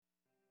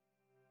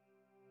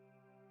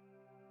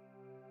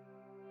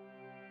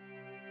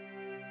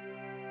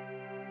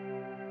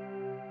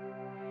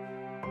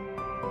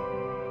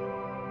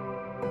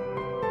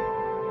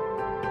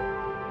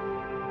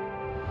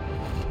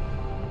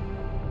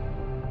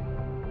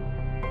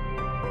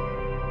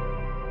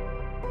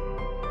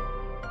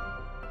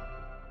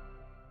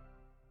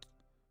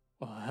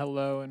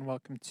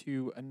welcome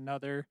to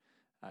another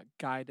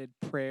guided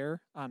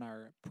prayer on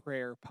our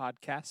prayer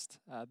podcast.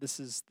 This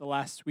is the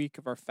last week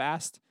of our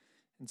fast,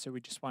 and so we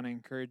just want to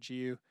encourage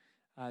you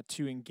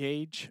to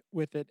engage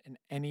with it in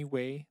any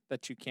way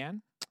that you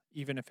can,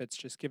 even if it's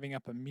just giving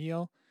up a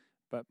meal,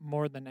 but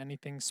more than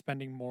anything,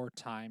 spending more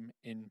time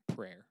in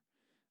prayer.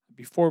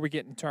 Before we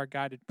get into our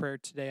guided prayer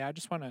today, I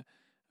just want to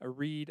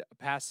read a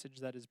passage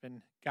that has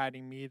been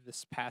guiding me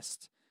this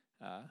past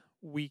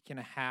week and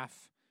a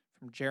half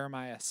from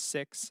Jeremiah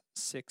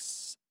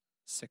 6:16.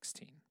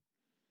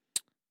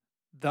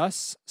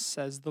 Thus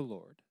says the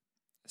Lord,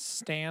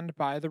 stand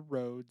by the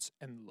roads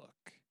and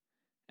look,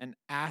 and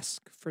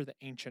ask for the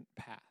ancient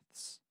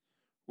paths,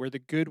 where the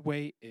good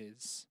way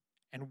is,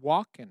 and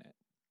walk in it,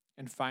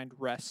 and find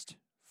rest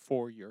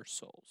for your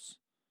souls.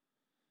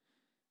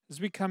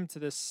 As we come to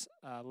this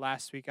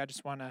last week, I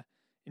just want to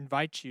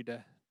invite you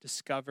to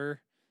discover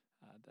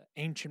the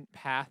ancient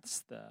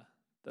paths, the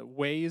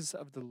ways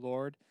of the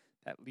Lord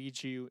that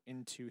lead you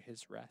into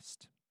his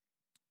rest.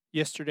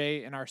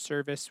 Yesterday in our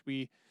service,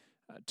 we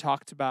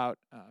talked about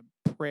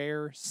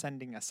prayer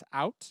sending us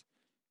out,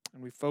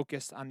 and we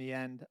focused on the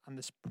end on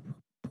this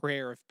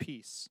prayer of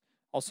peace,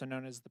 also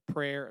known as the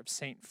prayer of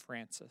St.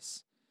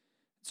 Francis.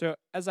 So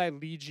as I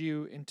lead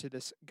you into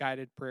this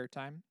guided prayer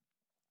time,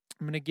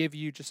 I'm going to give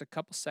you just a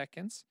couple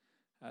seconds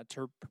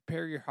to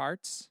prepare your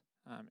hearts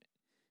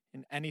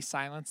in any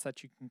silence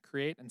that you can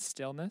create and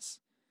stillness.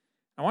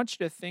 I want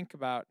you to think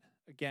about,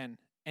 again,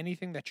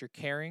 anything that you're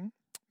carrying.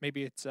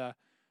 Maybe it's a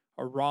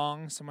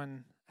wrong,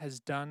 someone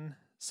has done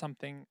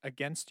something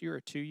against you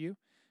or to you.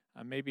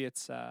 Maybe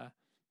it's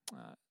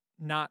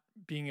not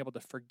being able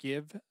to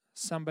forgive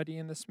somebody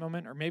in this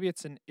moment, or maybe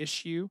it's an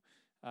issue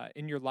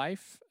in your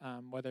life,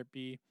 whether it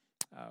be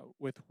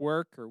with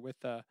work or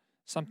with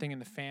something in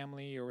the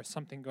family or with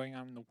something going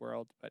on in the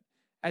world. But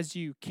as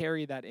you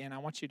carry that in, I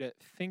want you to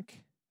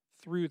think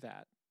through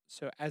that.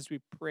 So as we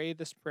pray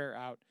this prayer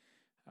out,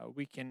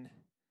 we can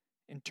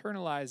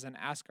internalize and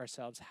ask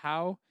ourselves,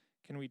 how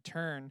can we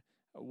turn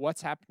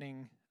what's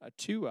happening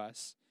to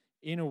us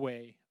in a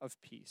way of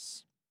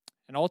peace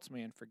and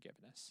ultimately in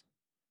forgiveness?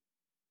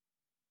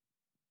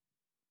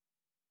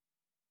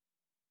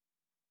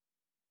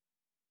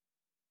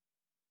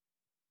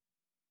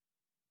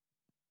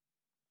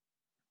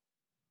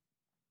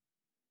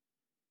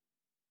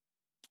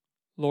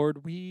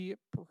 Lord, we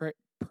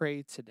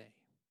pray today.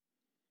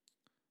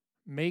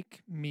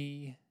 Make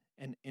me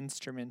an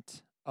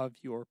instrument of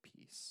your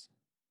peace.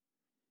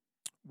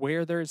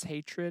 Where there is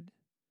hatred,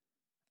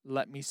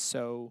 let me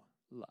sow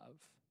love.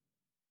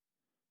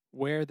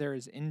 Where there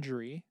is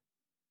injury,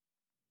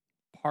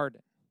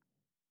 pardon.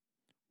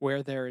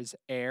 Where there is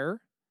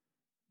error,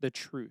 the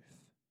truth.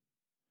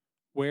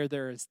 Where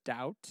there is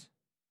doubt,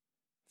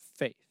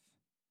 faith.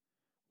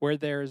 Where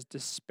there is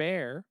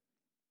despair,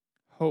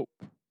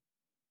 hope.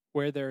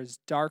 Where there is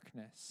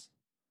darkness,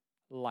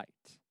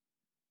 light.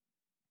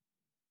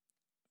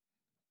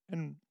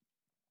 And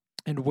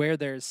where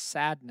there is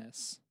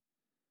sadness,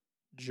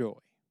 joy.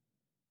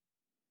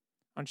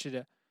 I want you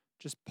to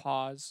just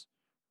pause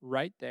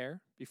right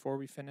there before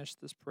we finish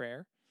this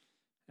prayer.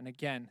 And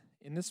again,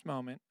 in this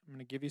moment, I'm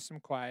going to give you some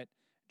quiet.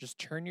 Just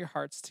turn your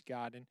hearts to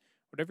God, and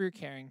whatever you're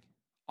carrying,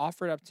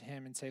 offer it up to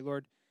him and say,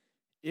 Lord,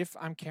 if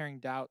I'm carrying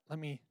doubt, let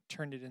me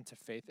turn it into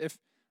faith. If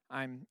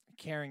I'm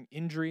carrying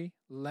injury,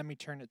 let me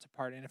turn it to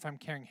pardon. If I'm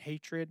carrying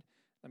hatred,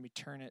 let me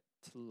turn it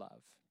to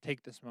love.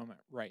 Take this moment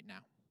right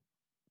now.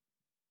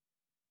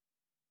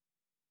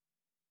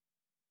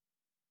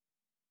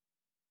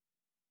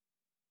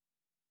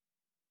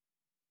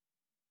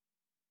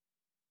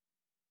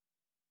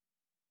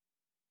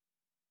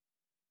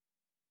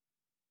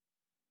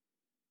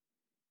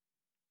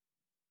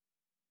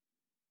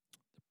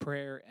 The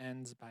prayer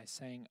ends by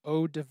saying,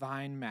 O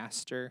divine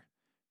Master,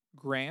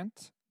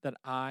 grant that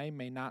I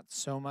may not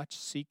so much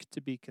seek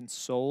to be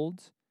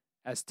consoled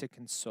as to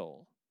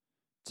console,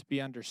 to be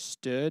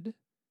understood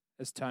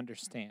as to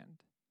understand,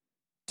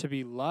 to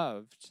be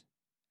loved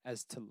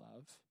as to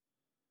love.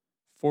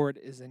 For it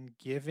is in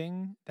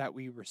giving that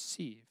we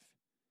receive,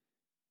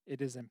 it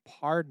is in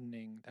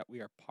pardoning that we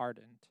are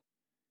pardoned,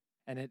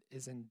 and it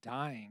is in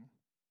dying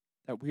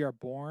that we are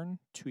born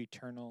to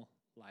eternal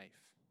life.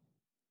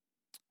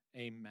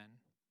 Amen.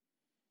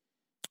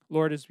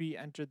 Lord, as we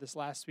enter this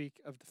last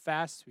week of the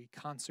fast, we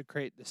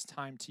consecrate this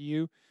time to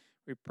you.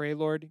 We pray,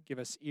 Lord, give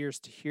us ears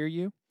to hear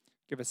you,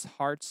 give us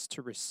hearts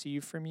to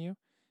receive from you,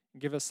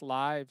 and give us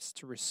lives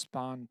to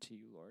respond to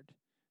you, Lord.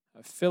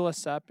 Fill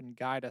us up and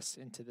guide us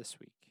into this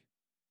week.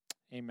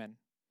 Amen.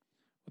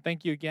 Well,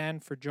 thank you again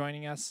for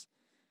joining us.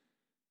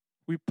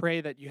 We pray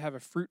that you have a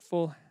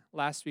fruitful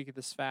last week of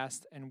this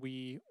fast, and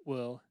we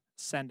will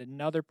send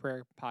another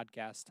prayer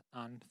podcast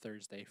on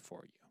Thursday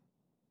for you.